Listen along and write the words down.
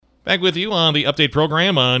Back with you on the update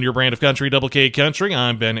program on your brand of country, Double K Country.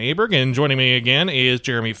 I'm Ben Aberg, and joining me again is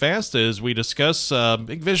Jeremy Fast as we discuss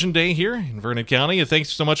Big Vision Day here in Vernon County.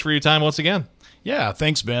 Thanks so much for your time once again. Yeah,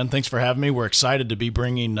 thanks, Ben. Thanks for having me. We're excited to be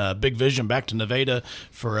bringing Big Vision back to Nevada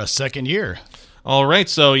for a second year. All right,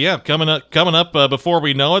 so coming up before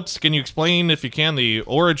we know it, can you explain, if you can, the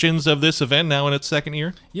origins of this event now in its second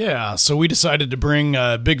year? Yeah, so we decided to bring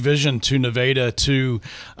Big Vision to Nevada to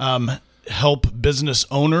help business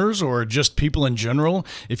owners or just people in general.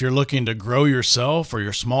 If you're looking to grow yourself or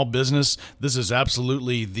your small business, this is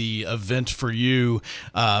absolutely the event for you.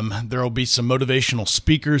 There will be some motivational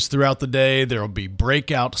speakers throughout the day. There will be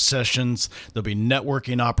breakout sessions. There'll be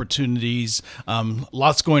networking opportunities.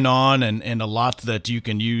 Lots going on and a lot that you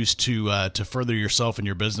can use to further yourself and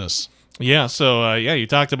your business. Yeah, so you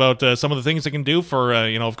talked about some of the things it can do for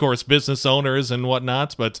of course, business owners and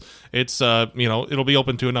whatnot, but it's it'll be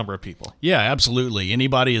open to a number of people. Yeah, absolutely.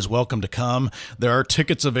 Anybody is welcome to come. There are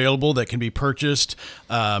tickets available that can be purchased.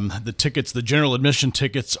 The general admission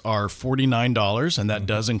tickets are $49, and that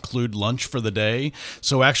does include lunch for the day.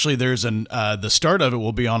 So actually, there's the start of it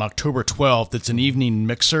will be on October 12th. It's an evening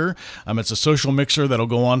mixer. It's a social mixer that'll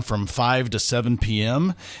go on from 5 to 7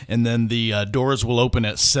 p.m., and then the doors will open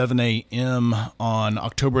at 7 a.m. on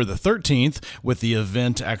October the 13th, with the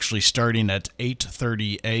event actually starting at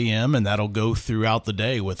 8:30 a.m., and that'll go throughout the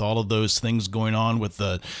day with all of those things going on with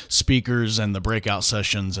the speakers and the breakout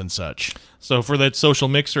sessions and such. So for that social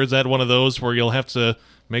mixer, is that one of those where you'll have to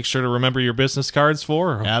make sure to remember your business cards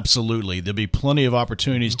for? Absolutely. There'll be plenty of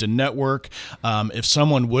opportunities to network. If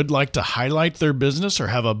someone would like to highlight their business or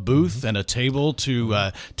have a booth and a table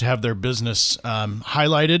to have their business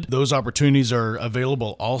highlighted, those opportunities are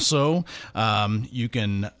available also.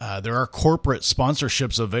 There are corporate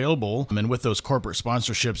sponsorships available, and with those corporate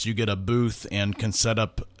sponsorships, you get a booth and can set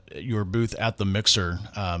up your booth at the mixer.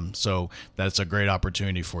 So that's a great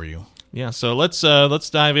opportunity for you. Yeah, so let's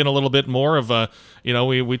dive in a little bit more of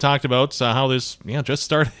we talked about how this just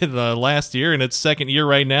started last year and its second year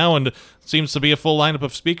right now, and it seems to be a full lineup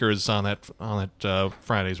of speakers on that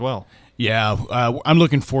Friday as well. Yeah, I'm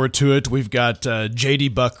looking forward to it. We've got J.D.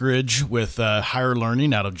 Buckridge with Higher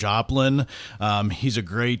Learning out of Joplin. He's a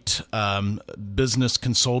great business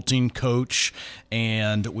consulting coach.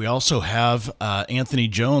 And we also have Anthony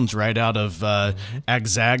Jones right out of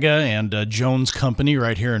Agzaga and Jones Company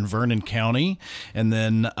right here in Vernon County. And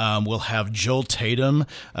then we'll have Jill Tatum.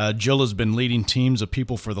 Jill has been leading teams of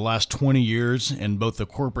people for the last 20 years in both the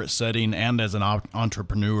corporate setting and as an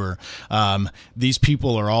entrepreneur. These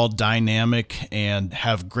people are all dynamic and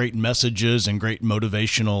have great messages and great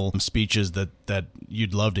motivational speeches that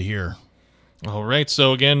you'd love to hear. All right.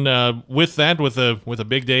 So again, with a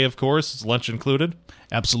big day, of course, is lunch included?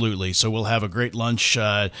 Absolutely. So we'll have a great lunch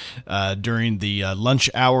during the lunch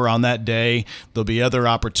hour on that day. There'll be other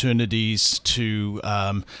opportunities to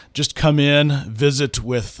just come in, visit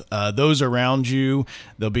with those around you.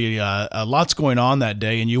 There'll be lots going on that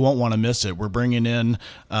day, and you won't want to miss it. We're bringing in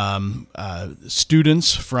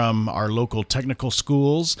students from our local technical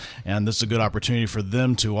schools, and this is a good opportunity for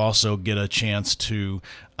them to also get a chance to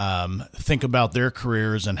think about their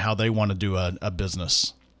careers and how they want to do a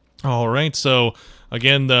business. All right. So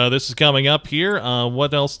again, this is coming up here.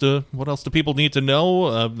 What else do people need to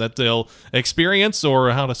know that they'll experience,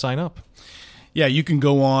 or how to sign up? Yeah, you can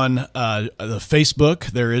go on the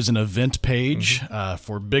Facebook. There is an event page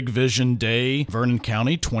for Big Vision Day, Vernon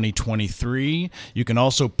County 2023. You can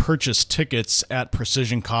also purchase tickets at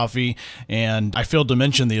Precision Coffee. And I failed to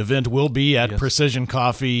mention the event will be at Precision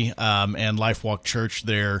Coffee and LifeWalk Church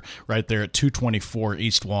right there at 224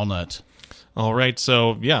 East Walnut. All right,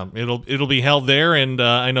 so it'll be held there, and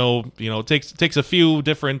I know it takes a few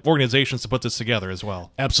different organizations to put this together as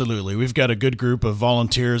well. Absolutely, we've got a good group of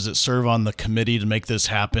volunteers that serve on the committee to make this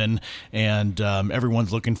happen, and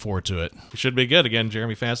everyone's looking forward to it. It should be good. Again,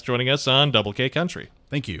 Jeremy Fast joining us on Double K Country.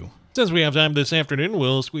 Thank you. Since we have time this afternoon,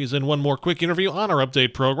 we'll squeeze in one more quick interview on our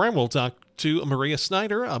update program. We'll talk to Maria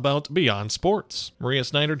Snyder about Beyond Sports. Maria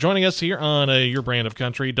Snyder joining us here on your brand of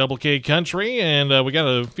country, Double K Country, and we got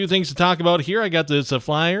a few things to talk about here. I got this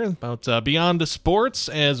flyer about Beyond Sports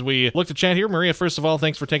as we look to chat here. Maria, first of all,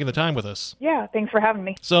 thanks for taking the time with us. Yeah, thanks for having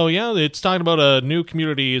me. So it's talking about a new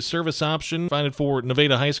community service option provided for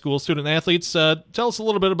Nevada high school student athletes. Tell us a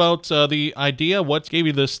little bit about the idea. What gave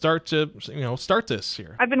you the start to start this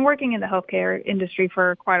here? I've been working in the healthcare industry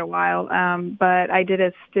for quite a while, but I did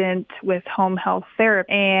a stint with home health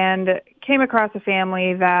therapy and came across a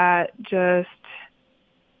family that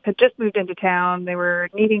had just moved into town. They were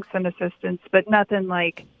needing some assistance, but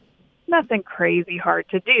nothing crazy hard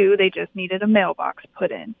to do. They just needed a mailbox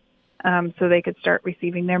put in. so they could start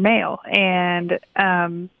receiving their mail. And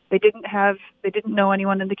they didn't know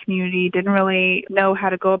anyone in the community, didn't really know how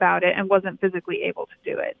to go about it, and wasn't physically able to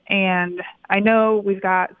do it. And I know we've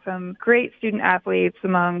got some great student athletes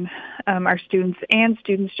among our students and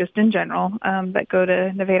students just in general that go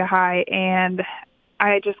to Nevada High. And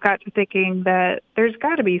I just got to thinking that there's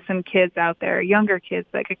got to be some kids out there, younger kids,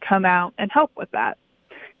 that could come out and help with that.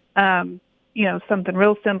 Something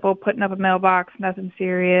real simple, putting up a mailbox, nothing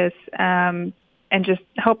serious, and just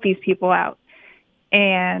help these people out.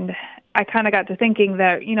 And I kind of got to thinking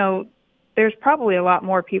that, there's probably a lot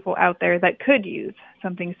more people out there that could use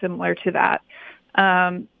something similar to that.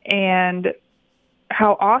 And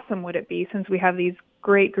how awesome would it be, since we have these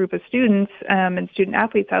great group of students and student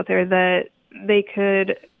athletes out there, that they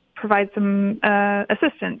could provide some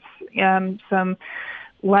assistance, some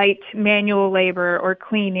light manual labor or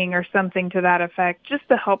cleaning or something to that effect, just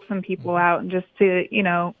to help some people out and just to,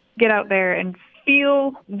 get out there and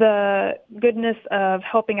feel the goodness of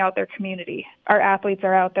helping out their community. Our athletes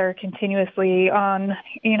are out there continuously on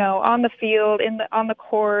the field, on the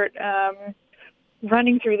court,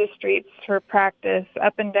 running through the streets for practice,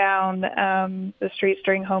 up and down the streets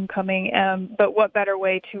during homecoming. But what better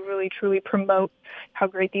way to really, truly promote how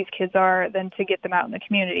great these kids are than to get them out in the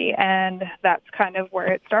community? And that's kind of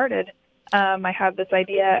where it started. I had this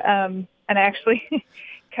idea, and I actually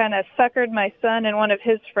kind of suckered my son and one of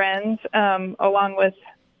his friends, along with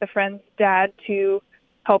the friend's dad, to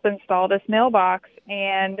help install this mailbox.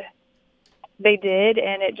 And they did,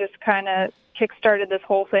 and it just kind of kick-started this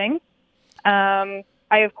whole thing.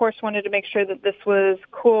 I, of course, wanted to make sure that this was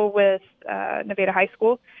cool with Nevada High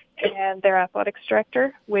School and their athletics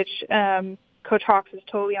director, which Coach Hawks is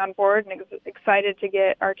totally on board and excited to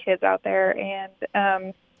get our kids out there and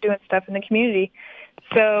doing stuff in the community.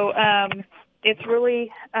 So it's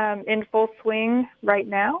really in full swing right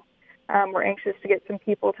now. We're anxious to get some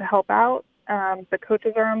people to help out. The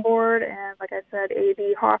coaches are on board, and like I said,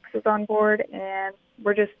 AD Hawks is on board, and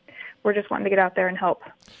we're just wanting to get out there and help.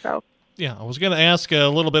 So. Yeah, I was going to ask a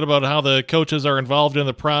little bit about how the coaches are involved in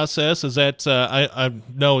the process. Is that I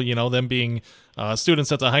know, them being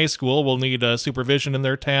students at the high school will need supervision in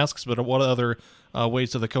their tasks, but what other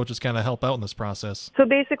ways do the coaches kind of help out in this process? So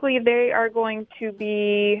basically, they are going to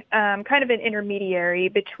be kind of an intermediary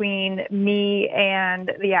between me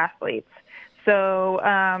and the athletes. So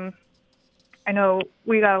I know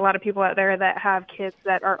we got a lot of people out there that have kids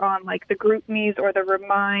that are on like the group me's or the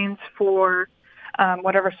reminds for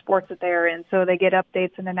whatever sports that they're in. So they get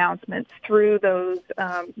updates and announcements through those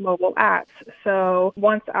mobile apps. So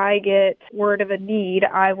once I get word of a need,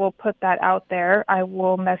 I will put that out there. I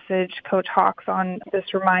will message Coach Hawks on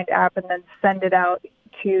this Remind app and then send it out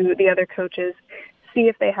to the other coaches, see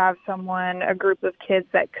if they have someone, a group of kids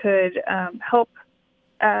that could help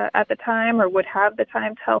at the time or would have the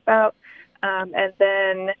time to help out. And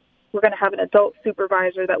then we're going to have an adult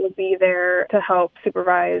supervisor that will be there to help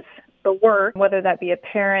supervise the work, whether that be a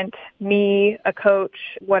parent, me, a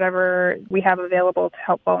coach, whatever we have available to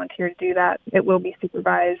help volunteer to do that. It will be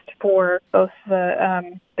supervised for both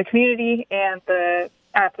the community and the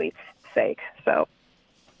athletes' sake. So.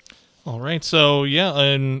 All right. So, yeah,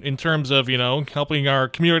 and in terms of, helping our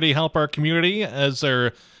community help our community, is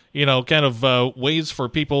there, kind of ways for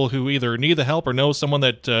people who either need the help or know someone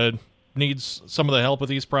that needs some of the help with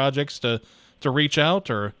these projects to reach out?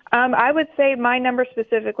 Or I would say my number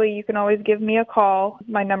specifically, you can always give me a call.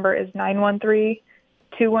 My number is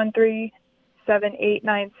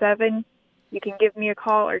 913-213-7897. You can give me a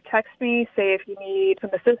call or text me, say if you need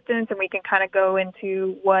some assistance, and we can kind of go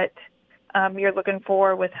into what you're looking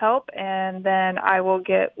for with help, and then I will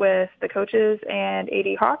get with the coaches and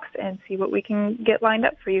AD Hawks and see what we can get lined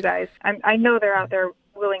up for you guys. I know they're out there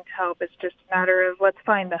willing to help. It's just a matter of let's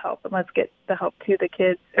find the help and let's get the help to the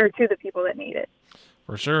kids or to the people that need it.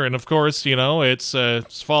 For sure. And of course,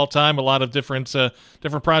 it's fall time, a lot of different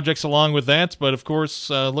projects along with that, but of course,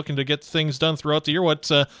 looking to get things done throughout the year.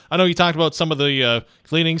 I know you talked about some of the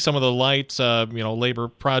cleaning, some of the light, labor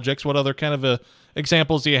projects. What other kind of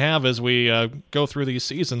examples do you have as we go through these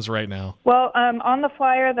seasons right now? Well, on the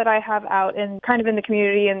flyer that I have out in the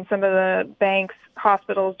community and some of the banks,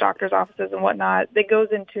 hospitals, doctors' offices, and whatnot, it goes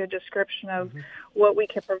into a description of what we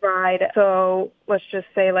can provide. So let's just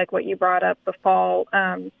say, like what you brought up, the fall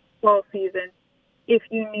season. If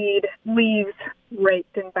you need leaves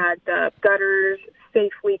raked and bagged up, gutters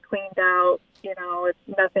safely cleaned out, it's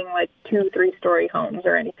nothing like 2-3-story homes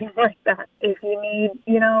or anything like that. If you need,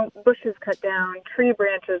 bushes cut down, tree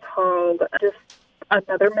branches hauled, just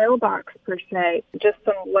another mailbox per se, just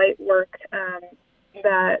some light work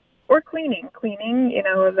or cleaning,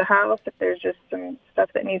 of the house. If there's just some stuff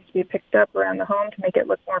that needs to be picked up around the home to make it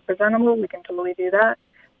look more presentable, we can totally do that.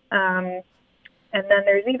 And then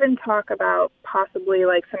there's even talk about possibly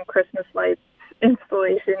like some Christmas lights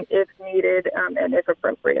installation if needed and if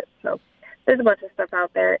appropriate. So there's a bunch of stuff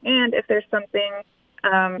out there. And if there's something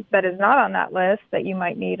that is not on that list that you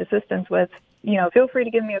might need assistance with, feel free to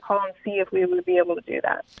give me a call and see if we would be able to do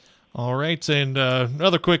that. All right, and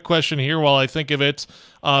another quick question here while I think of it.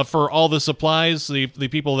 For all the supplies, the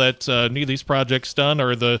people that need these projects done,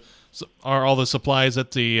 are all the supplies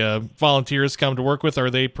that the volunteers come to work with, are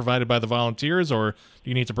they provided by the volunteers, or do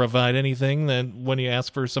you need to provide anything then when you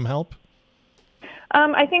ask for some help?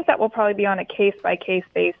 I think that will probably be on a case-by-case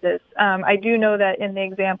basis. I do know that in the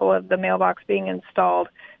example of the mailbox being installed,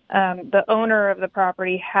 the owner of the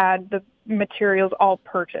property had the materials all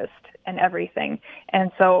purchased and everything,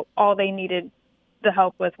 and so all they needed the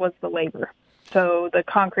help with was the labor. So the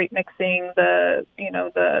concrete mixing, the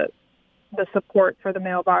support for the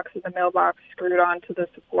mailbox, and the mailbox screwed onto the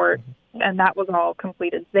support, and that was all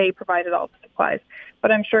completed. They provided all the supplies,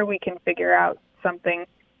 but I'm sure we can figure out something.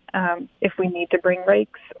 If we need to bring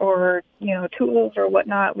rakes or, tools or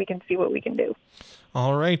whatnot, we can see what we can do.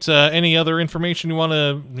 All right. Any other information you want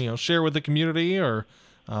to, share with the community or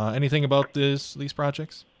anything about these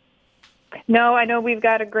projects? No, I know we've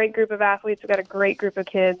got a great group of athletes. We've got a great group of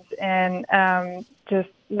kids, and just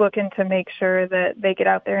looking to make sure that they get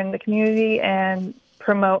out there in the community and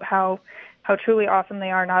promote how truly awesome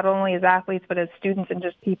they are, not only as athletes, but as students and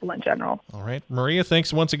just people in general. All right. Maria,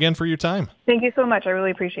 thanks once again for your time. Thank you so much. I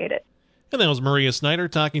really appreciate it. And that was Maria Snyder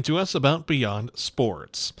talking to us about Beyond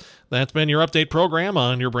Sports. That's been your update program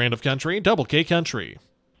on your brand of country, Double K Country.